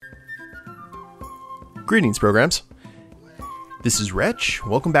Greetings, programs. This is Wretch.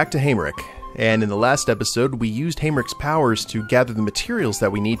 Welcome back to Haimrik. And in the last episode, we used Haimrik's powers to gather the materials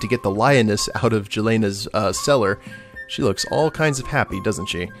that we need to get the lioness out of Jelena's cellar. She looks all kinds of happy, doesn't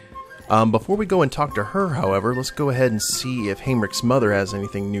she? Before we go and talk to her, however, let's go ahead and see if Haimrik's mother has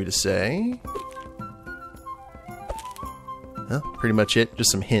anything new to say. Well, pretty much it.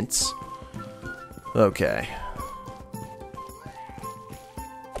 Just some hints. Okay.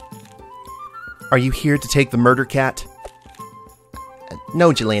 Are you here to take the murder cat?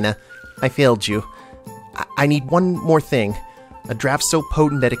 No, Jelena. I failed you. I need one more thing. A draft so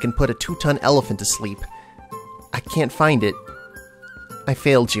potent that it can put a 2-ton elephant to sleep. I can't find it. I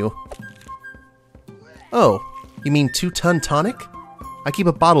failed you. Oh, you mean 2-ton tonic? I keep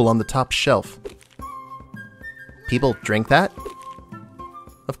a bottle on the top shelf. People drink that?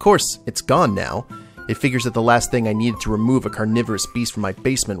 Of course, it's gone now. It figures that the last thing I needed to remove a carnivorous beast from my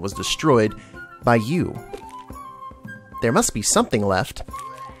basement was destroyed by you. There must be something left.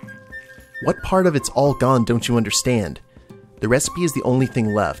 What part of it's all gone don't you understand? The recipe is the only thing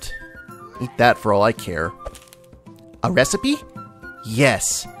left. Eat that for all I care. A recipe?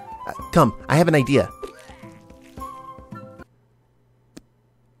 Yes. Come, I have an idea.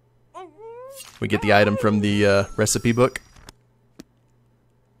 We get the item from the recipe book.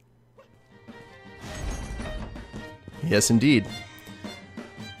 Yes, indeed.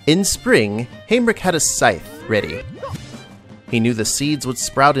 In spring, Haimrik had a scythe ready. He knew the seeds would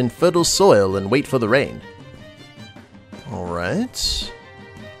sprout in fertile soil and wait for the rain. Alright.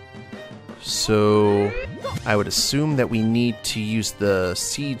 So, I would assume that we need to use the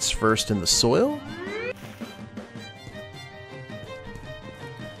seeds first in the soil?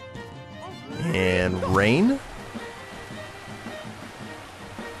 And rain?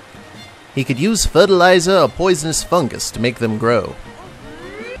 He could use fertilizer or poisonous fungus to make them grow.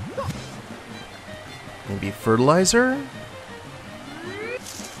 Maybe fertilizer?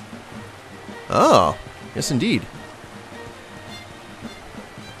 Oh, yes indeed.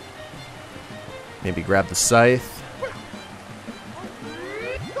 Maybe grab the scythe.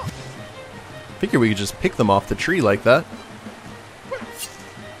 Figure we could just pick them off the tree like that.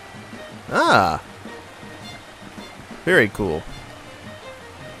 Ah! Very cool.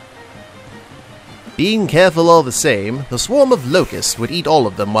 Being careful all the same, the swarm of locusts would eat all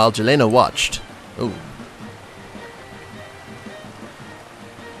of them while Jelena watched. Oh.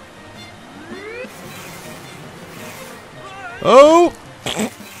 Oh!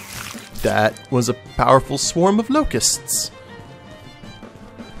 That was a powerful swarm of locusts.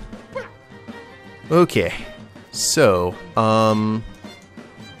 Okay. So,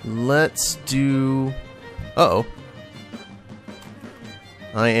 let's do... Uh-oh.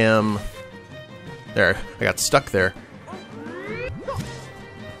 I am... There, I got stuck there.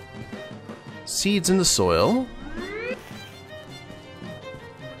 Seeds in the soil.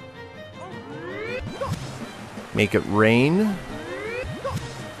 Make it rain.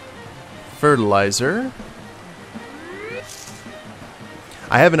 Fertilizer.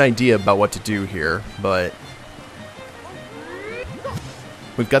 I have an idea about what to do here, but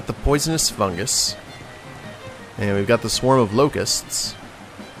we've got the poisonous fungus, and we've got the swarm of locusts.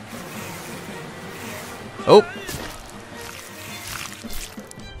 Oh!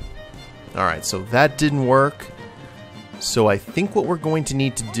 Alright, so that didn't work. So I think what we're going to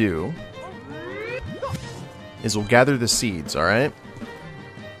need to do is we'll gather the seeds, alright?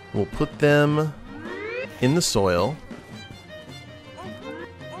 We'll put them in the soil.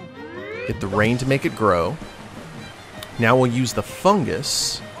 Get the rain to make it grow. Now we'll use the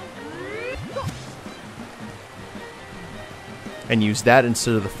fungus and use that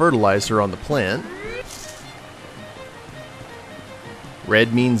instead of the fertilizer on the plant.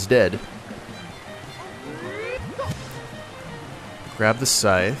 Red means dead. Grab the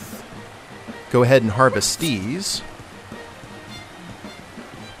scythe. Go ahead and harvest these.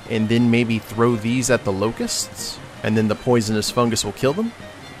 And then maybe throw these at the locusts. And then the poisonous fungus will kill them.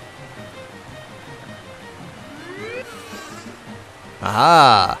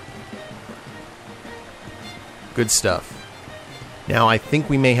 Aha! Good stuff. Now I think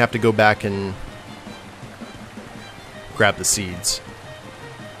we may have to go back and grab the seeds.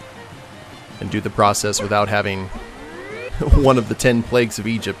 And do the process without having one of the 10 plagues of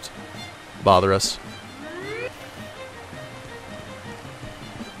Egypt bother us.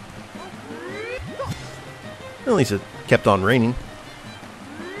 At least it kept on raining.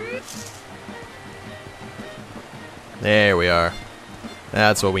 There we are.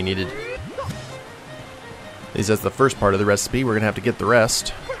 That's what we needed. At least that's the first part of the recipe. We're going to have to get the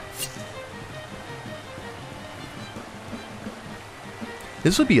rest.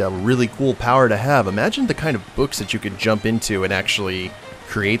 This would be a really cool power to have. Imagine the kind of books that you could jump into and actually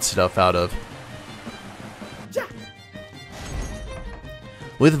create stuff out of.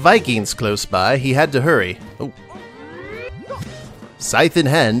 With Vikings close by, he had to hurry. Oh. Scythe in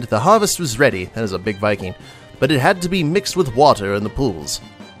hand, the harvest was ready. That is a big Viking. But it had to be mixed with water in the pools.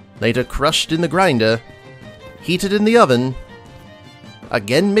 Later crushed in the grinder. Heated in the oven.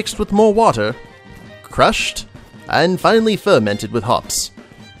 Again mixed with more water. Crushed. And finally fermented with hops.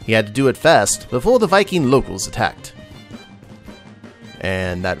 He had to do it fast before the Viking locals attacked.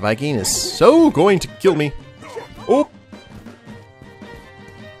 And that Viking is so going to kill me. Oh!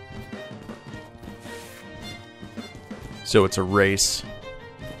 So it's a race.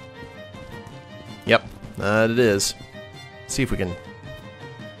 Yep, that it is. Let's see if we can...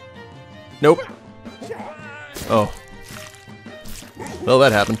 Nope. Oh. Well,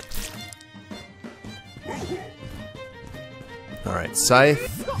 that happened. Alright,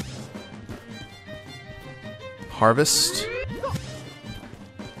 Scythe. Harvest.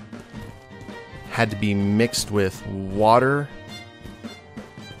 Had to be mixed with water.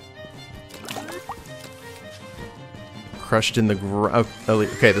 Crushed in the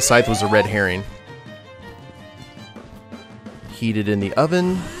okay, the Scythe was a red herring. Heated in the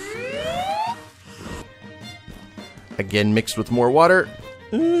oven. Again mixed with more water.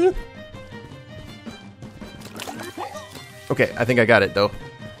 Okay, I think I got it though.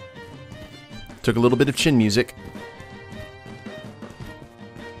 Took a little bit of chin music.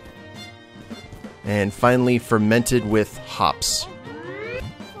 And finally fermented with hops.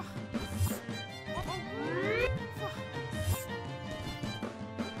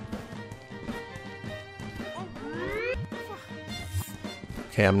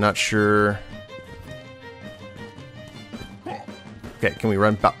 Okay, I'm not sure. Okay, can we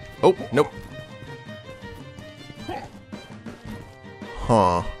run back? Oh, nope.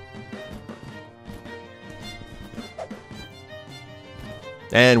 Huh.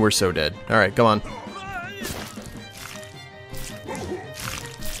 And we're so dead. Alright, come on.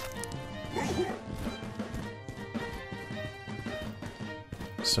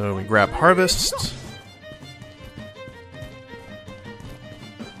 So we grab harvest.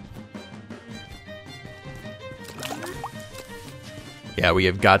 Yeah, we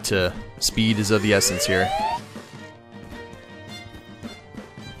have got to... Speed is of the essence here.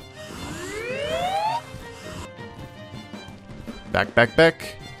 Back, back,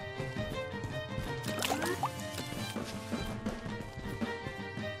 back.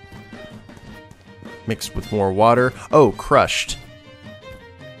 Mixed with more water. Oh, crushed.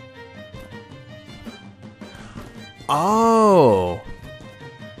 Oh!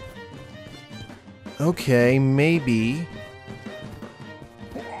 Okay, maybe...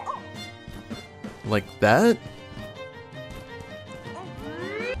 Like that?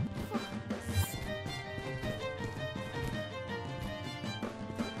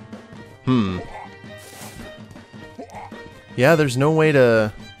 Yeah, there's no way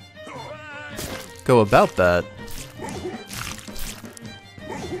to go about that.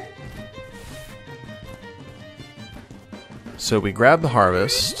 So we grab the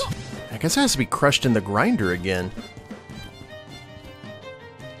harvest. I guess it has to be crushed in the grinder again.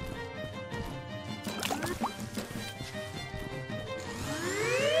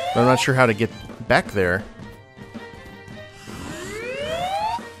 But I'm not sure how to get back there.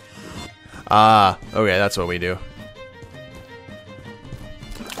 Ah, okay, that's what we do.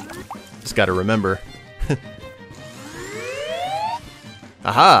 Just gotta remember.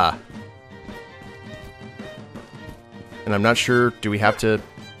 Aha! And I'm not sure, do we have to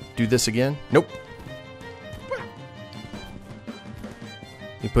do this again? Nope.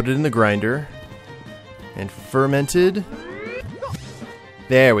 You put it in the grinder. And fermented.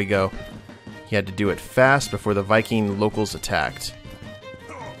 There we go. He had to do it fast before the Viking locals attacked.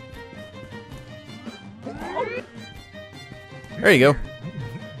 There you go.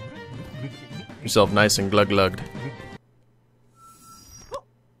 Yourself nice and glug-glugged.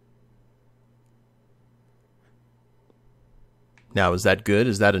 Now, is that good?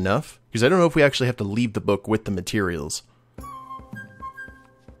 Is that enough? Because I don't know if we actually have to leave the book with the materials.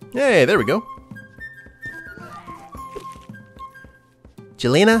 Hey, there we go.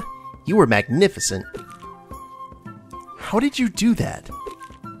 Jelena, you were magnificent. How did you do that?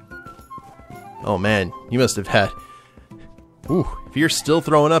 Oh man, you must have had... Ooh, if you're still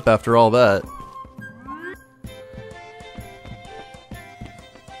throwing up after all that.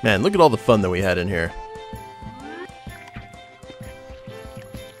 Man, look at all the fun that we had in here.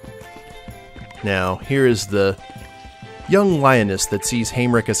 Now, here is the young lioness that sees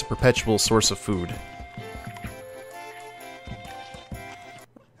Haimrik as a perpetual source of food.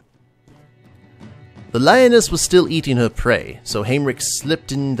 The lioness was still eating her prey, so Haimrik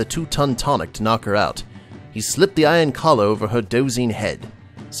slipped in the 2-ton tonic to knock her out. He slipped the iron collar over her dozing head.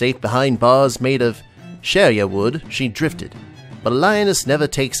 Safe behind bars made of Sharia wood, she drifted. But a lioness never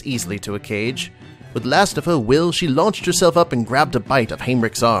takes easily to a cage. With last of her will, she launched herself up and grabbed a bite of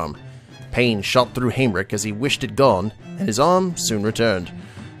Haimrik's arm. Pain shot through Haimrik as he wished it gone, and his arm soon returned.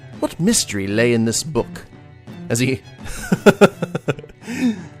 What mystery lay in this book? As he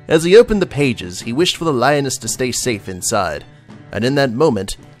opened the pages, he wished for the lioness to stay safe inside. And in that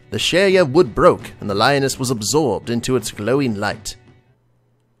moment, the Sharia wood broke, and the lioness was absorbed into its glowing light.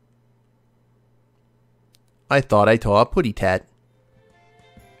 I thought I saw a putty tat.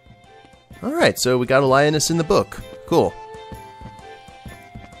 Alright, so we got a lioness in the book. Cool.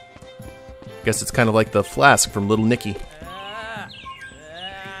 Guess it's kind of like the flask from Little Nicky.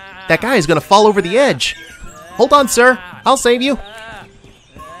 That guy is gonna fall over the edge! Hold on, sir! I'll save you!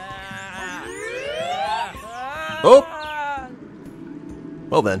 Oh!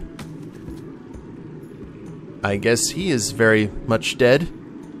 Well then. I guess he is very much dead.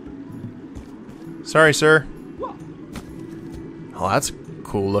 Sorry, sir. Oh, that's a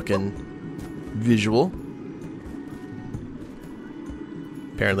cool looking visual.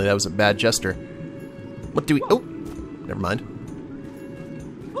 Apparently that was a bad gesture. What do we... Oh! Never mind.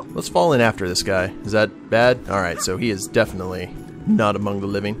 Let's fall in after this guy. Is that bad? Alright, so he is definitely not among the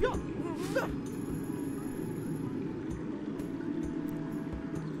living.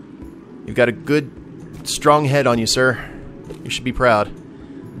 You've got a good, strong head on you, sir. You should be proud.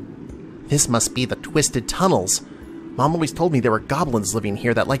 This must be the twisted tunnels. Mom always told me there were goblins living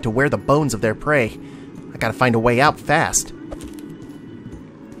here that like to wear the bones of their prey. I gotta find a way out fast.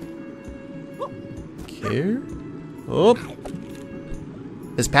 Here? Oh!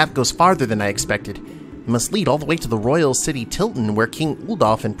 This path goes farther than I expected. It must lead all the way to the royal city Tilton, where King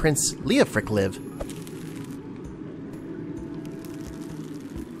Uldolf and Prince Leofric live.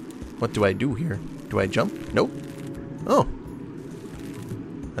 What do I do here? Do I jump? Nope. Oh.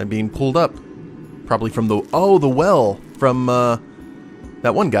 I'm being pulled up. Probably from the... Oh, the well! From,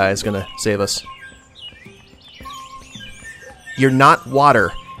 that one guy is gonna save us. You're not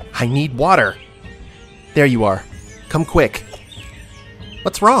water. I need water. There you are. Come quick.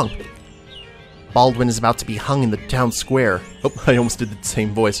 What's wrong? Baldwin is about to be hung in the town square. Oh, I almost did the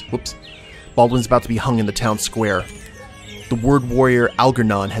same voice. Whoops. Baldwin's about to be hung in the town square. The word warrior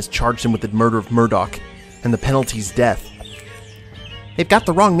Algernon has charged him with the murder of Murdock, and the penalty's death. They've got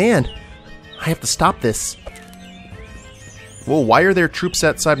the wrong man. I have to stop this. Whoa, why are there troops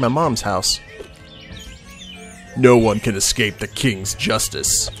outside my mom's house? No one can escape the king's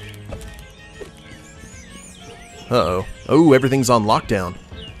justice. Uh-oh. Oh, everything's on lockdown.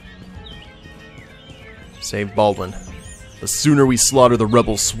 Save Baldwin. The sooner we slaughter the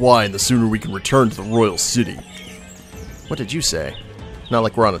rebel swine, the sooner we can return to the royal city. What did you say? Not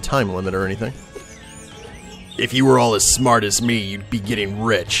like we're on a time limit or anything. If you were all as smart as me, you'd be getting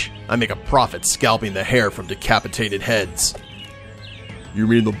rich. I make a profit scalping the hair from decapitated heads. You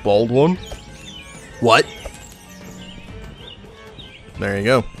mean the bald one? What? There you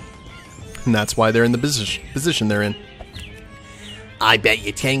go. And that's why they're in the position they're in. I bet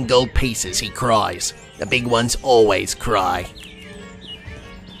you 10 gold pieces he cries. The big ones always cry.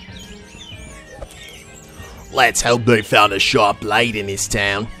 Let's hope they found a sharp blade in this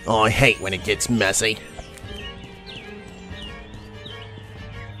town. I hate when it gets messy.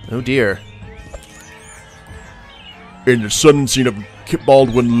 Oh dear. In the sentencing of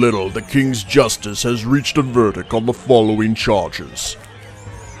Baldwin Little, the King's Justice has reached a verdict on the following charges.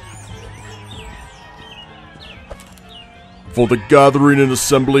 For the gathering and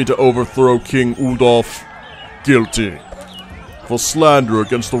assembly to overthrow King Uldolf, guilty. For slander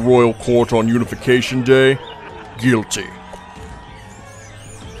against the royal court on Unification Day, guilty.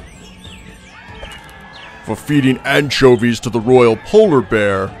 For feeding anchovies to the royal polar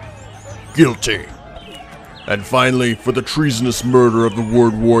bear, guilty. And finally, for the treasonous murder of the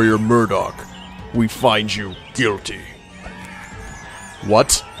word warrior Murdock, we find you guilty.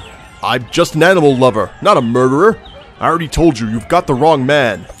 What? I'm just an animal lover, not a murderer. I already told you, you've got the wrong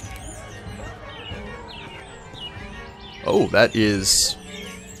man. Oh, that is...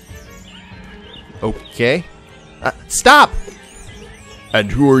 okay. Stop!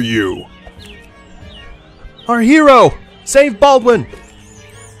 And who are you? Our hero! Save Baldwin!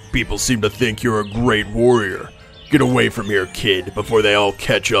 People seem to think you're a great warrior. Get away from here, kid, before they all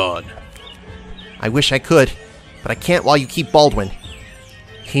catch on. I wish I could, but I can't while you keep Baldwin.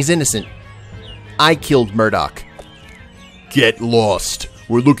 He's innocent. I killed Murdock. Get lost.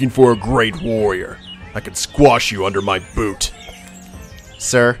 We're looking for a great warrior. I can squash you under my boot.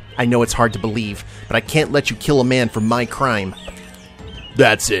 Sir, I know it's hard to believe, but I can't let you kill a man for my crime.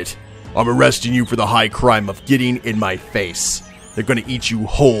 That's it. I'm arresting you for the high crime of getting in my face. They're gonna eat you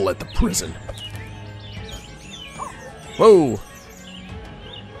whole at the prison. Whoa!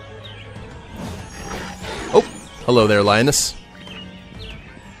 Oh, hello there, lioness.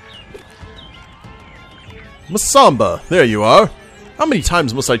 Masamba, there you are. How many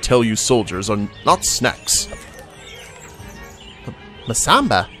times must I tell you soldiers are not snacks?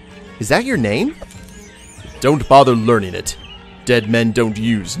 Masamba? Is that your name? Don't bother learning it. Dead men don't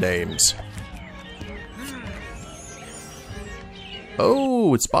use names.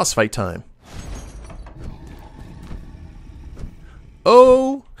 Oh, it's boss fight time.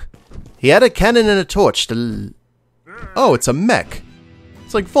 Oh! He had a cannon and a torch to... Oh, it's a mech.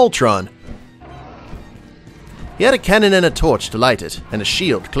 It's like Voltron. He had a cannon and a torch to light it, and a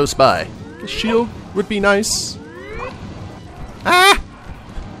shield close by. A shield would be nice. Ah!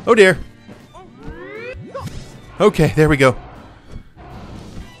 Oh dear. Okay, there we go.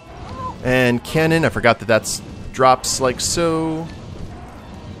 And cannon, I forgot that that's drops like so.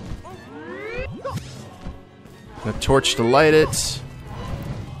 A torch to light it.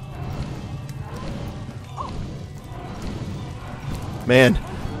 Man,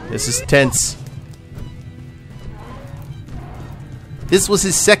 this is tense. This was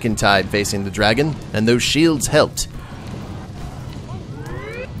his second time facing the dragon, and those shields helped.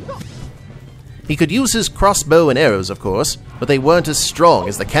 He could use his crossbow and arrows, of course, but they weren't as strong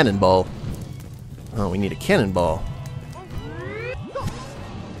as the cannonball. Oh, we need a cannonball.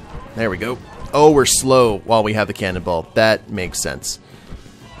 There we go. Oh, we're slow while we have the cannonball. That makes sense.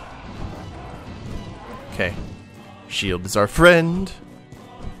 Okay. Shield is our friend.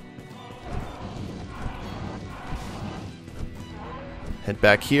 Head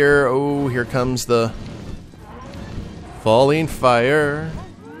back here. Oh, here comes the falling fire.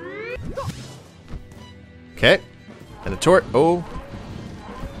 Okay. And a torch. Oh.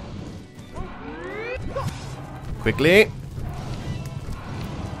 Quickly.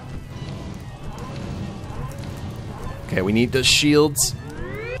 Okay, we need the shields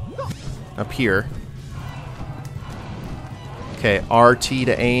up here. Okay, RT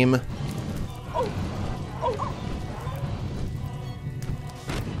to aim.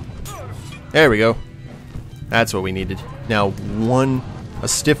 There we go. That's what we needed. Now, a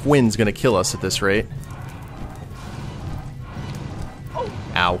stiff wind's gonna kill us at this rate.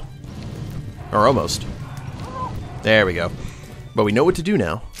 Ow. Or almost. There we go. But we know what to do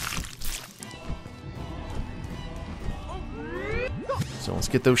now. So let's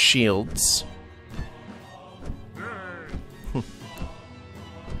get those shields.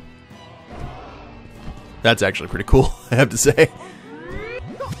 That's actually pretty cool, I have to say.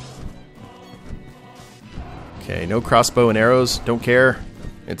 Okay, no crossbow and arrows. Don't care.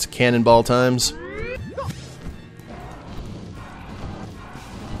 It's cannonball times.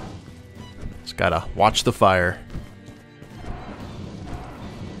 Just gotta watch the fire.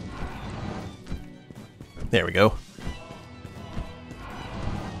 There we go.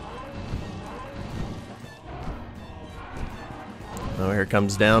 Oh, here it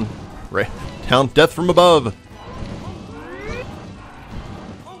comes down. Right down, death from above.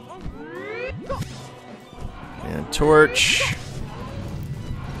 And torch.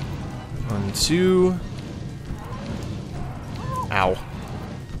 1, 2. Ow.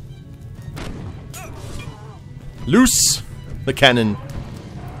 Loose the cannon.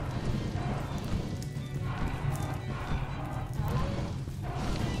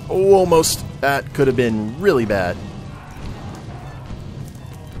 Oh, almost. That could have been really bad.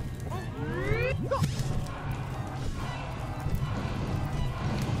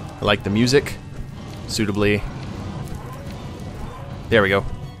 I like the music. Suitably. There we go.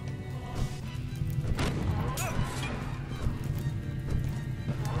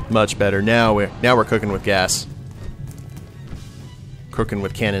 Much better. Now we're cooking with gas. Cooking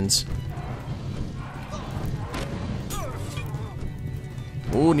with cannons.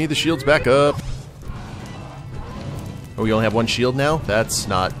 Oh, need the shields back up. Oh, we only have one shield now? That's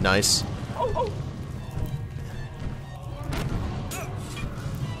not nice.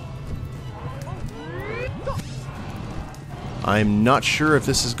 I'm not sure if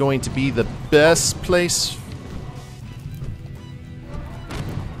this is going to be the best place.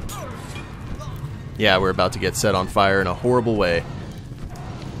 Yeah, we're about to get set on fire in a horrible way.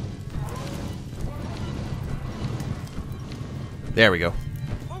 There we go.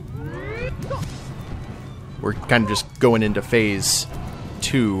 We're kind of just going into phase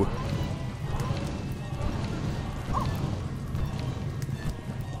 2.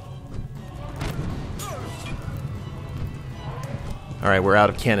 Alright, we're out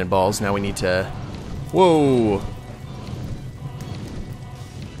of cannonballs. Now we need to... Whoa!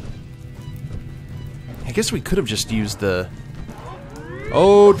 I guess we could have just used the...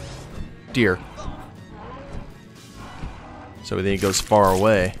 Oh, dear. So then it goes far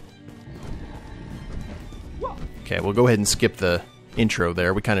away. Okay, we'll go ahead and skip the intro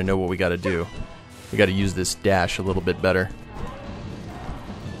there. We kind of know what we got to do. We got to use this dash a little bit better.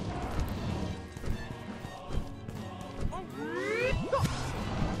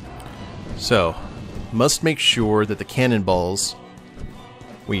 So, must make sure that the cannonballs,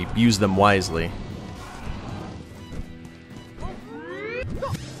 we use them wisely.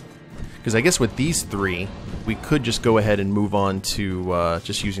 Because I guess with these three, we could just go ahead and move on to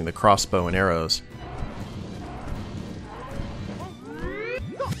just using the crossbow and arrows.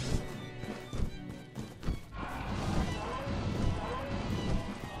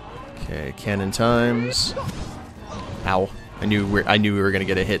 Okay, cannon times. Ow! I knew we were gonna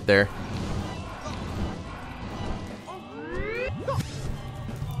get a hit there.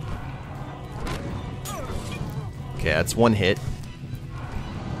 Okay, that's one hit.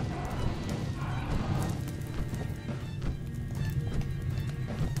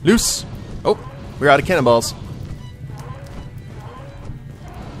 Loose! Oh, we're out of cannonballs.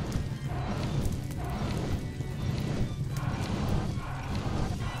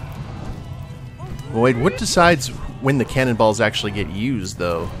 Wait, what decides when the cannonballs actually get used,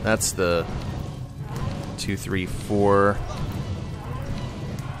 though? That's the 2, 3, 4.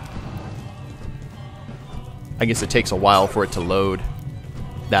 I guess it takes a while for it to load.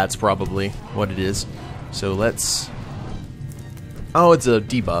 That's probably what it is. So let's... Oh, it's a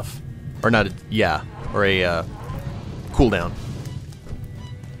debuff. Or not a... Yeah. Or a cooldown.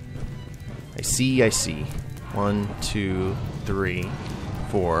 I see, I see. 1, 2, 3,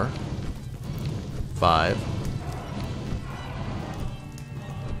 4, 5.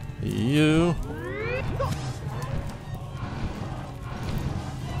 You...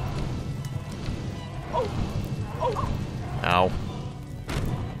 Ow.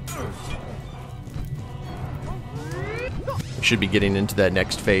 We should be getting into that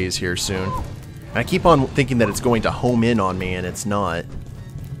next phase here soon. And I keep on thinking that it's going to home in on me, and it's not.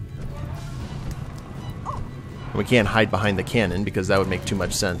 And we can't hide behind the cannon, because that would make too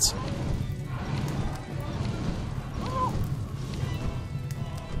much sense.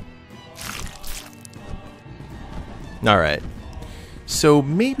 Alright. So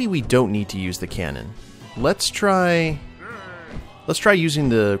maybe we don't need to use the cannon. Let's try using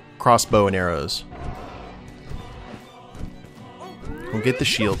the crossbow and arrows. We'll get the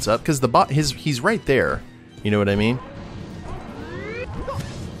shields up, because he's right there. You know what I mean?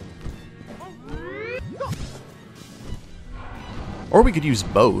 Or we could use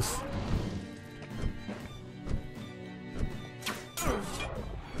both.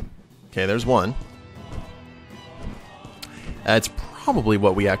 Okay, there's one. That's probably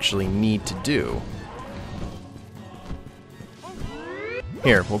what we actually need to do.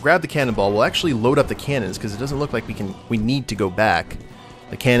 Here, we'll grab the cannonball. We'll actually load up the cannons, because it doesn't look like we need to go back.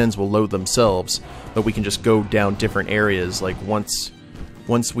 The cannons will load themselves, but we can just go down different areas. Like once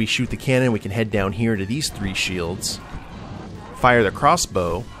we shoot the cannon, we can head down here to these 3 shields, fire the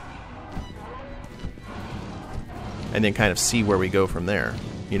crossbow, and then kind of see where we go from there.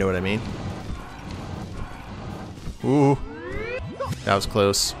 You know what I mean? Ooh, that was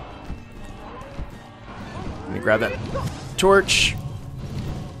close. Let me grab that torch.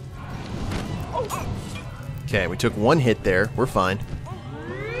 Okay, we took 1 hit there. We're fine.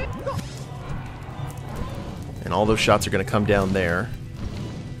 And all those shots are going to come down there.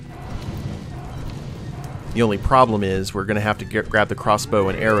 The only problem is we're going to have to grab the crossbow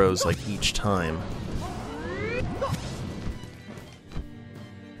and arrows like each time.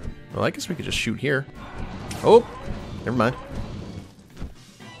 Well, I guess we could just shoot here. Oh, never mind.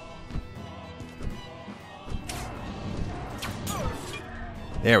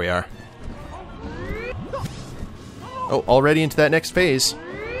 There we are. Oh, already into that next phase.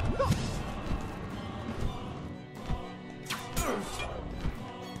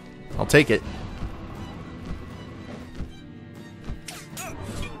 I'll take it.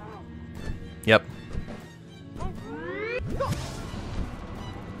 Yep.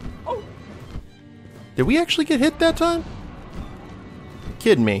 Did we actually get hit that time? You're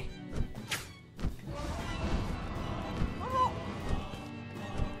kidding me.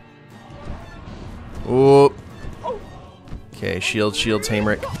 Oh. Okay, shields,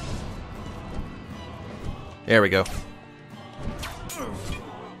 Haimrik. There we go.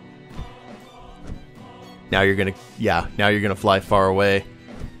 Now you're gonna fly far away.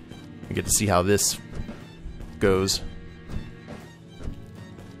 You get to see how this goes.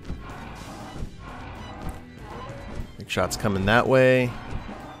 Shots coming that way.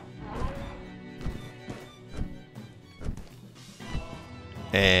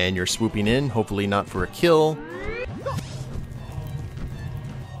 And you're swooping in, hopefully not for a kill.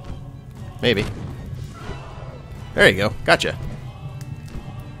 Maybe. There you go. Gotcha.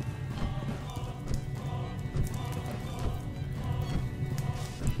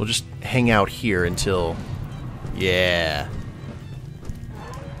 We'll just hang out here until... Yeah.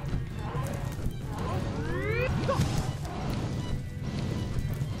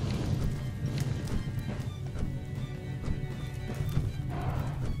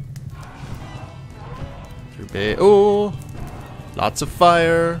 Through bay. Oh! Lots of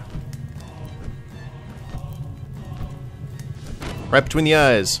fire. Right between the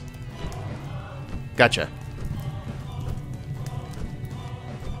eyes. Gotcha.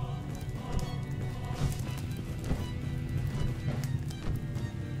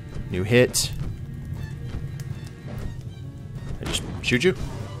 New hit. I just shoot you?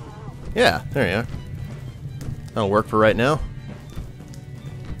 Yeah, there you are. That'll work for right now.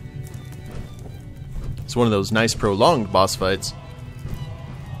 It's one of those nice prolonged boss fights.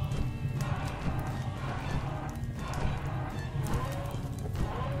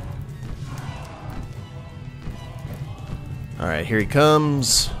 Alright, here he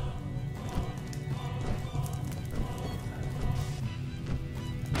comes.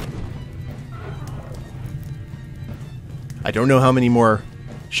 I don't know how many more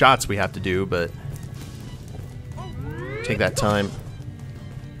shots we have to do, but take that time.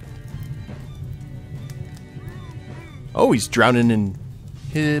 Oh, he's drowning in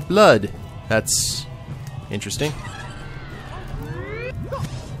his blood. That's interesting.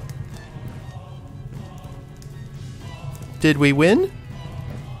 Did we win?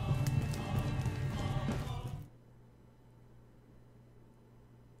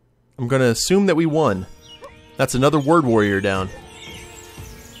 I'm gonna assume that we won. That's another word warrior down.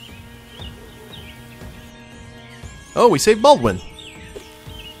 Oh, we saved Baldwin.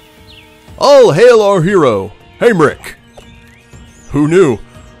 All hail our hero, Haimrik. Who knew?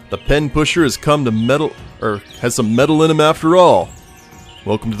 The pen pusher has come to meddle, or has some metal in him after all.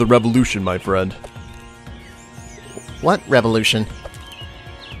 Welcome to the revolution, my friend. What revolution?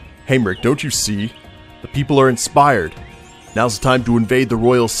 Haimrik, don't you see? The people are inspired. Now's the time to invade the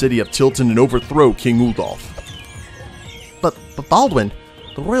royal city of Tilton and overthrow King Udolf. But Baldwin,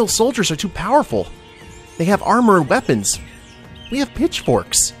 the royal soldiers are too powerful. They have armor and weapons. We have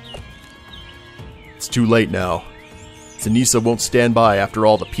pitchforks. It's too late now. Zanisa won't stand by after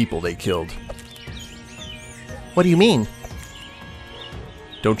all the people they killed. What do you mean?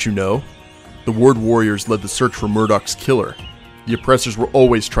 Don't you know? The word warriors led the search for Murdock's killer. The oppressors will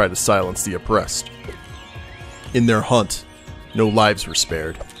always try to silence the oppressed. In their hunt, no lives were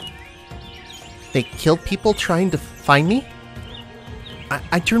spared. They killed people trying to find me?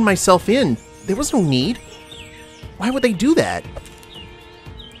 I turned myself in. There was no need. Why would they do that?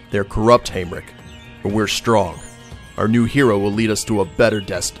 They're corrupt, Haimrik, but we're strong. Our new hero will lead us to a better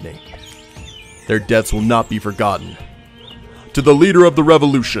destiny. Their deaths will not be forgotten. To the leader of the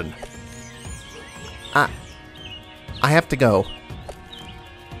revolution! I have to go.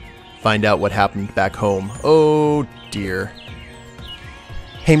 Find out what happened back home. Oh dear.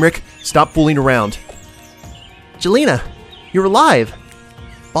 Haimrik, stop fooling around. Jelena, you're alive.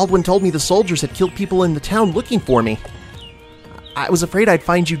 Baldwin told me the soldiers had killed people in the town looking for me. I was afraid I'd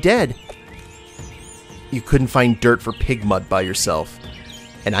find you dead. You couldn't find dirt for pig mud by yourself,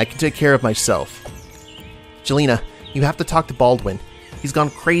 and I can take care of myself. Jelena, you have to talk to Baldwin. He's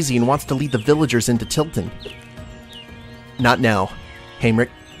gone crazy and wants to lead the villagers into Tilton. Not now. Haimrik,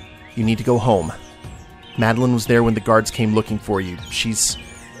 you need to go home. Madeline was there when the guards came looking for you. She's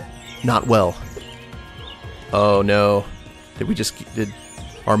not well. Oh no. Did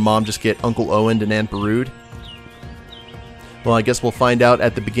our mom just get Uncle Owen and Aunt Barood? Well, I guess we'll find out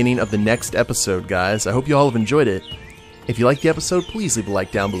at the beginning of the next episode, guys. I hope you all have enjoyed it. If you liked the episode, please leave a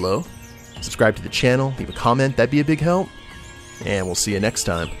like down below. Subscribe to the channel, leave a comment, that'd be a big help. And we'll see you next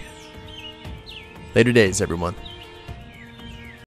time. Later days, everyone.